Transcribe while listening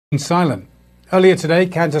Silent. Earlier today,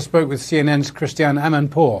 Kanter spoke with CNN's Christian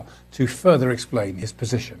Amanpour to further explain his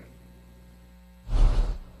position.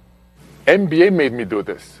 NBA made me do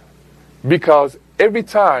this because every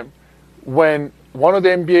time when one of the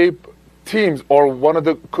NBA teams or one of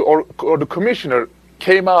the or the commissioner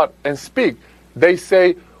came out and speak, they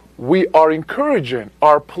say we are encouraging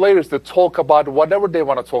our players to talk about whatever they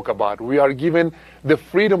want to talk about. We are giving the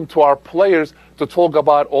freedom to our players to talk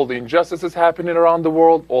about all the injustices happening around the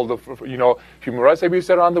world, all the human rights abuse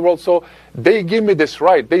around the world. So they give me this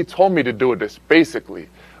right. They told me to do this, basically.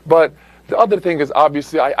 But the other thing is,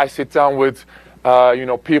 obviously, I sit down with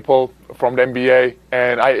people from the NBA,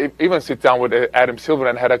 and I even sit down with Adam Silver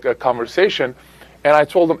and had a conversation. And I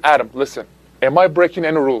told him, Adam, listen, am I breaking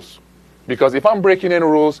any rules? Because if I'm breaking any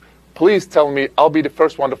rules, please tell me. I'll be the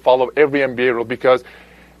first one to follow every NBA rule, because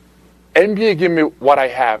NBA give me what I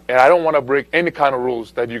have, and I don't want to break any kind of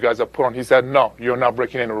rules that you guys have put on. He said, no, you're not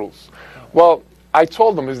breaking any rules. Well, I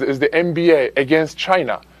told him, is the NBA against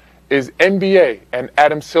China? Is NBA and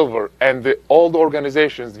Adam Silver and all the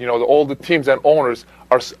organizations, all the teams and owners,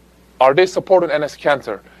 are they supporting Enes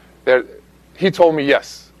Kanter? He told me,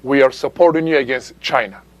 yes, we are supporting you against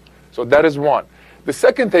China. So that is one. The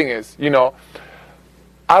second thing is,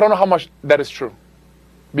 I don't know how much that is true,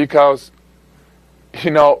 because,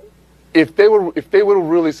 if they were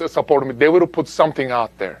really supporting me, they would have put something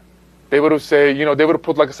out there. They would have said, they would have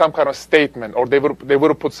put like some kind of statement, or they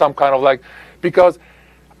would have put some kind of because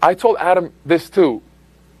I told Adam this too.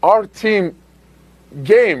 Our team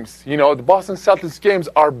games, the Boston Celtics games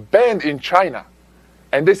are banned in China,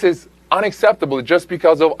 and this is unacceptable just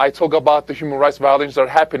because I talk about the human rights violations that are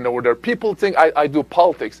happening over there. People think I do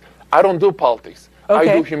politics. I don't do politics. Okay.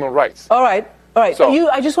 I do human rights. All right. So,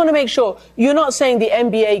 I just want to make sure, you're not saying the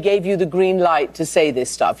NBA gave you the green light to say this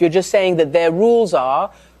stuff. You're just saying that their rules are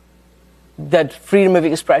that freedom of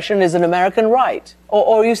expression is an American right.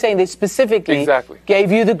 Or are you saying they specifically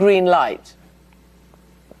gave you the green light?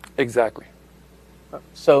 Exactly.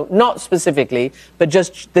 So not specifically, but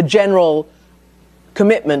just the general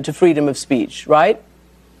commitment to freedom of speech, right?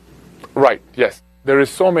 Right, yes. There is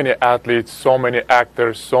so many athletes, so many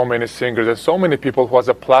actors, so many singers, and so many people who has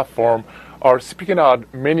a platform are speaking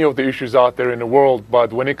out many of the issues out there in the world.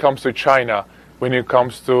 But when it comes to China, when it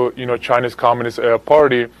comes to China's Communist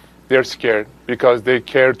Party, they're scared because they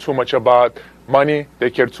care too much about money, they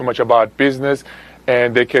care too much about business,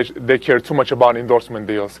 and they care too much about endorsement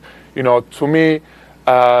deals. To me,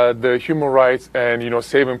 the human rights and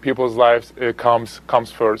saving people's lives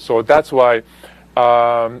comes first. So that's why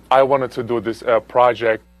I wanted to do this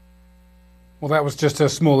project. Well, that was just a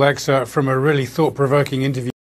small excerpt from a really thought-provoking interview.